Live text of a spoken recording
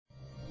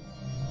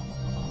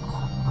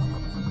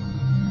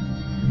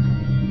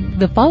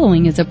The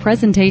following is a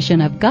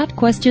presentation of Got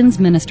Questions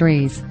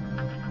Ministries.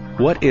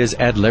 What is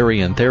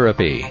Adlerian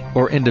therapy,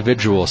 or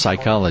individual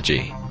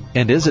psychology,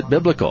 and is it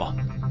biblical?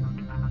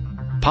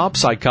 Pop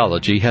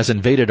psychology has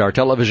invaded our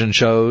television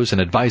shows and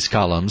advice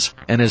columns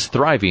and is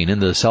thriving in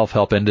the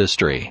self-help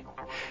industry.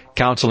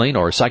 Counseling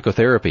or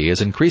psychotherapy is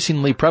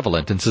increasingly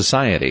prevalent in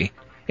society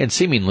and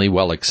seemingly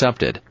well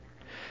accepted.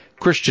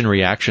 Christian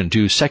reaction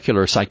to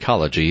secular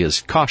psychology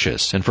is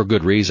cautious and for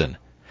good reason.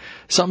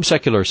 Some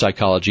secular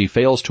psychology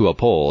fails to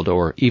uphold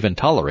or even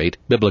tolerate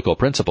biblical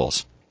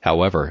principles.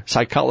 However,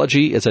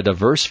 psychology is a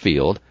diverse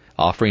field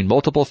offering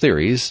multiple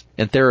theories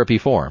and therapy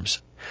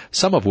forms,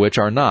 some of which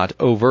are not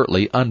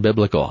overtly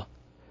unbiblical.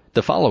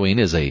 The following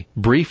is a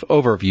brief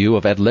overview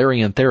of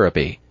Adlerian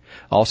therapy,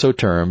 also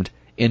termed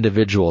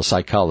individual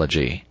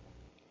psychology.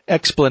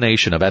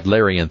 Explanation of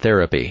Adlerian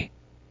therapy.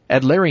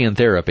 Adlerian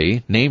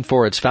therapy, named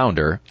for its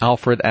founder,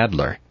 Alfred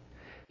Adler,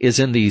 is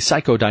in the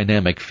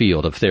psychodynamic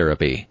field of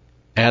therapy.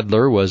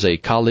 Adler was a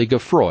colleague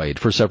of Freud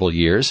for several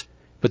years,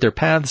 but their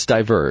paths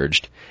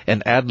diverged,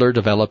 and Adler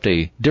developed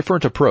a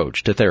different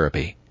approach to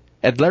therapy.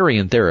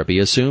 Adlerian therapy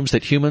assumes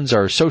that humans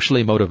are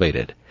socially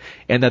motivated,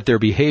 and that their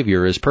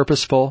behavior is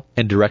purposeful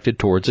and directed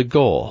towards a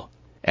goal.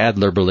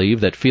 Adler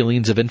believed that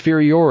feelings of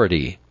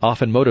inferiority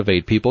often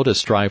motivate people to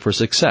strive for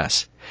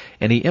success,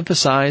 and he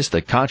emphasized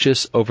the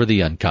conscious over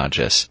the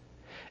unconscious.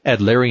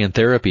 Adlerian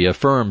therapy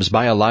affirms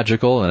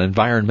biological and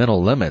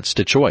environmental limits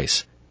to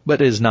choice,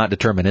 but is not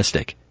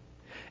deterministic.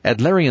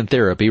 Adlerian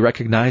therapy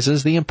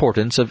recognizes the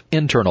importance of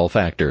internal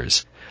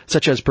factors,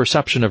 such as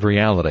perception of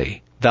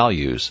reality,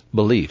 values,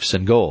 beliefs,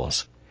 and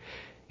goals.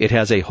 It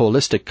has a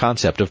holistic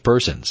concept of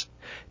persons,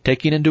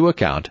 taking into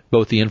account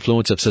both the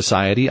influence of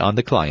society on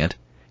the client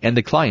and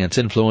the client's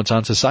influence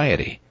on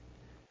society.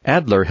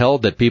 Adler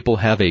held that people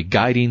have a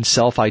guiding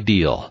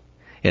self-ideal,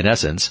 in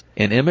essence,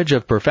 an image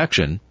of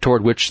perfection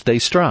toward which they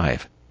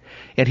strive,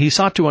 and he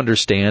sought to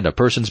understand a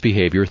person's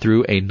behavior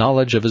through a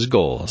knowledge of his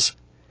goals.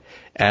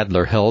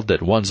 Adler held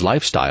that one's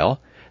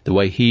lifestyle, the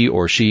way he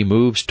or she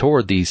moves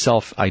toward the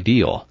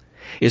self-ideal,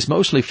 is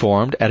mostly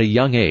formed at a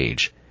young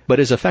age, but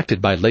is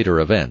affected by later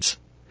events.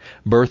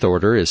 Birth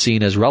order is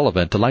seen as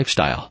relevant to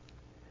lifestyle.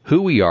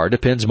 Who we are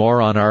depends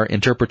more on our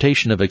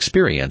interpretation of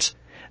experience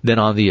than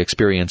on the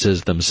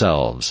experiences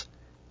themselves.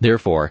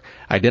 Therefore,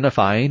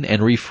 identifying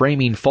and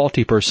reframing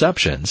faulty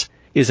perceptions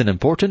is an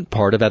important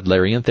part of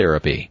Adlerian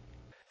therapy.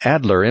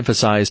 Adler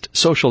emphasized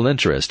social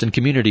interest and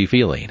community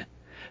feeling,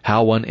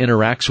 how one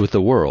interacts with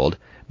the world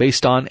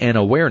based on an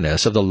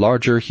awareness of the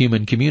larger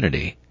human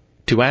community.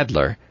 To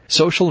Adler,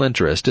 social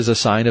interest is a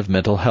sign of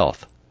mental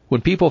health.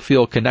 When people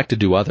feel connected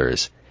to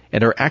others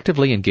and are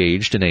actively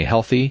engaged in a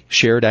healthy,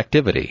 shared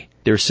activity,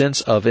 their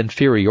sense of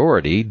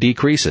inferiority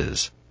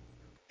decreases.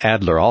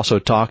 Adler also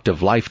talked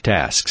of life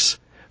tasks,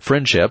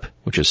 friendship,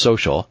 which is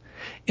social,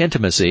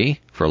 intimacy,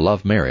 for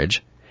love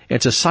marriage,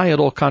 and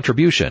societal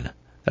contribution,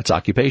 that's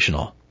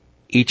occupational.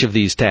 Each of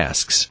these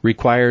tasks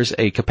requires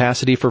a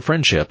capacity for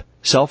friendship,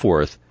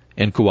 self-worth,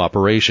 and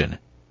cooperation.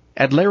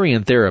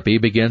 Adlerian therapy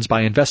begins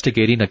by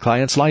investigating a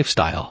client's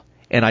lifestyle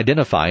and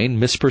identifying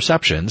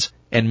misperceptions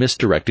and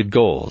misdirected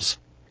goals.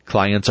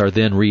 Clients are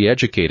then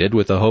re-educated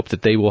with the hope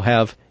that they will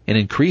have an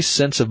increased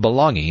sense of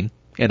belonging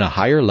and a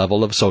higher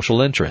level of social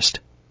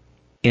interest.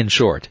 In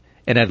short,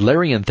 an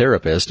Adlerian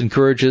therapist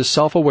encourages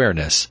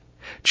self-awareness,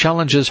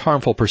 challenges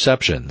harmful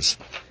perceptions,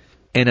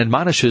 and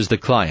admonishes the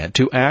client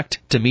to act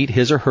to meet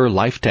his or her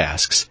life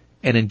tasks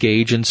and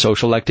engage in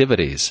social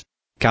activities.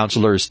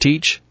 Counselors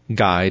teach,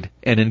 guide,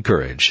 and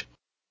encourage.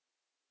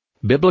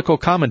 Biblical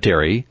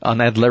commentary on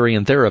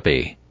Adlerian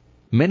therapy.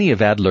 Many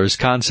of Adler's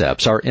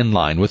concepts are in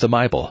line with the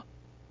Bible.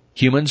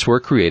 Humans were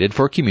created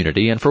for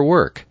community and for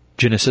work.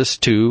 Genesis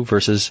 2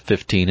 verses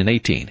 15 and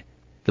 18.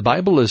 The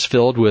Bible is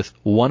filled with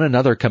one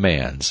another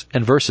commands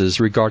and verses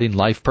regarding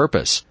life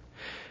purpose.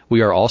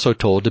 We are also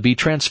told to be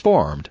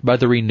transformed by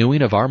the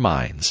renewing of our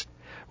minds,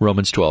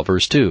 Romans 12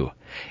 verse 2,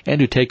 and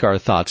to take our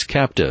thoughts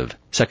captive,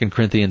 2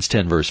 Corinthians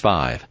 10 verse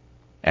 5.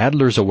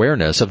 Adler's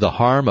awareness of the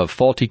harm of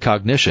faulty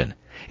cognition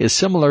is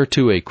similar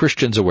to a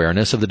Christian's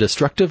awareness of the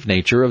destructive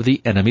nature of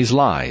the enemy's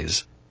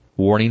lies.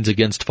 Warnings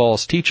against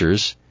false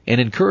teachers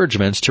and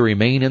encouragements to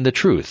remain in the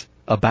truth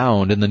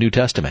abound in the New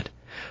Testament.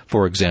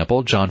 For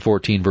example, John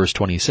 14 verse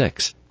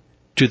 26.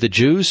 To the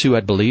Jews who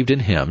had believed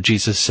in him,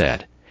 Jesus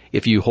said,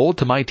 "If you hold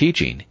to my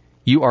teaching,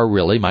 you are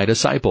really my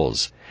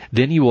disciples.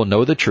 Then you will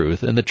know the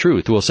truth, and the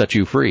truth will set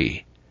you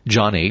free."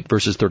 John 8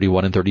 verses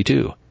 31 and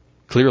 32.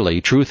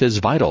 Clearly, truth is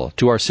vital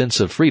to our sense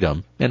of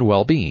freedom and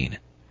well-being.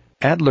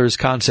 Adler's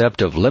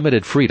concept of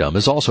limited freedom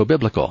is also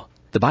biblical.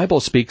 The Bible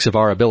speaks of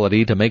our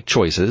ability to make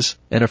choices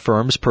and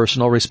affirms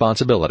personal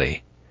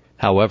responsibility.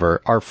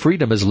 However, our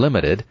freedom is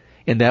limited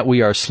in that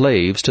we are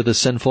slaves to the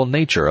sinful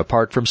nature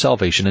apart from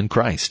salvation in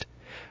Christ.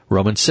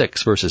 Romans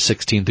 6 verses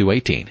 16 through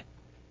 18.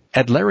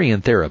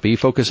 Adlerian therapy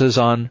focuses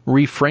on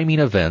reframing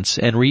events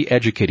and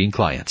re-educating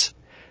clients.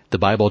 The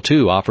Bible,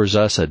 too, offers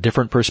us a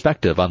different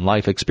perspective on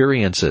life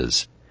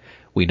experiences.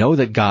 We know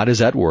that God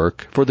is at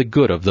work for the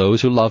good of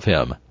those who love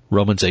Him.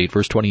 Romans 8,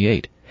 verse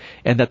 28,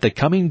 and that the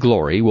coming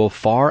glory will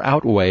far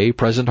outweigh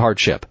present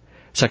hardship,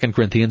 2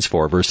 Corinthians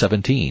 4, verse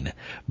 17.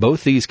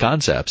 Both these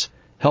concepts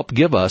help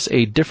give us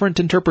a different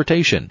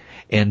interpretation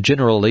and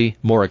generally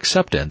more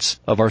acceptance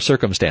of our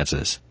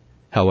circumstances.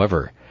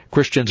 However,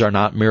 Christians are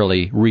not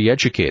merely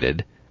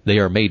re-educated, they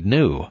are made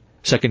new,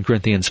 2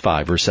 Corinthians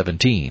 5, verse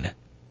 17.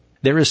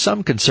 There is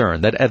some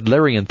concern that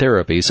Adlerian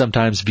therapy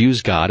sometimes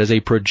views God as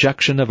a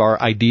projection of our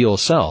ideal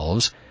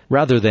selves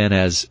rather than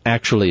as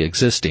actually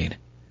existing.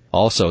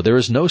 Also, there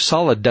is no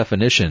solid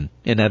definition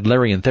in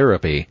Adlerian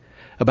therapy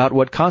about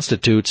what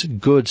constitutes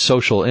good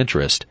social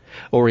interest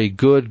or a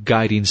good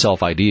guiding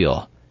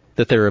self-ideal.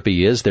 The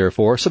therapy is,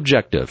 therefore,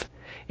 subjective,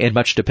 and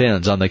much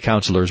depends on the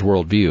counselor's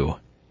worldview.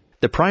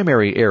 The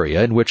primary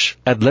area in which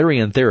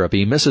Adlerian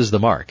therapy misses the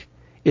mark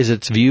is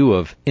its view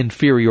of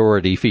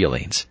inferiority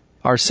feelings.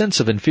 Our sense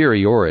of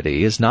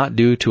inferiority is not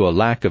due to a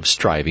lack of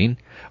striving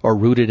or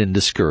rooted in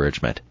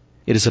discouragement.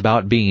 It is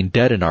about being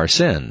dead in our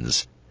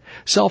sins.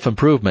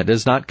 Self-improvement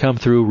does not come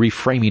through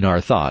reframing our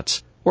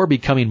thoughts or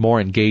becoming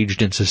more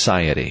engaged in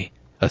society.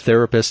 A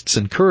therapist's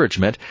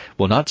encouragement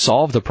will not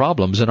solve the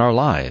problems in our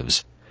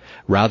lives.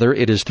 Rather,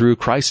 it is through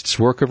Christ's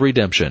work of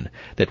redemption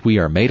that we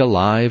are made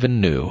alive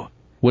and new.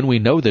 When we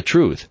know the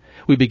truth,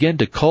 we begin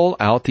to cull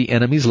out the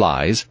enemy's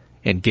lies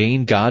and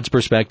gain God's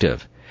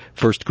perspective.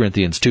 1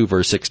 Corinthians 2,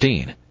 verse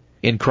 16.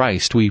 In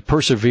Christ we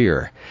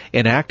persevere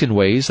and act in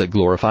ways that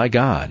glorify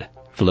God.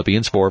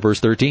 Philippians 4, verse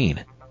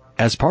 13.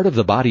 As part of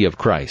the body of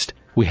Christ,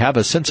 we have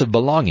a sense of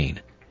belonging.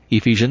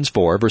 Ephesians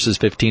 4, verses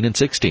 15 and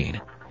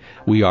 16.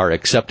 We are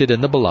accepted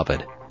in the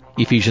beloved.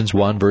 Ephesians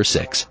 1, verse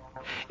 6.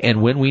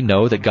 And when we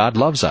know that God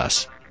loves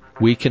us,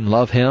 we can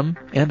love Him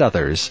and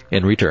others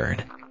in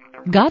return.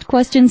 Got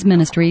Questions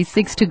Ministry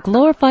seeks to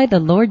glorify the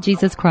Lord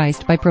Jesus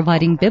Christ by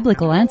providing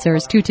biblical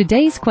answers to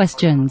today's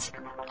questions.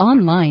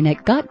 Online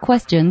at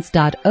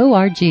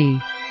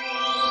gotquestions.org.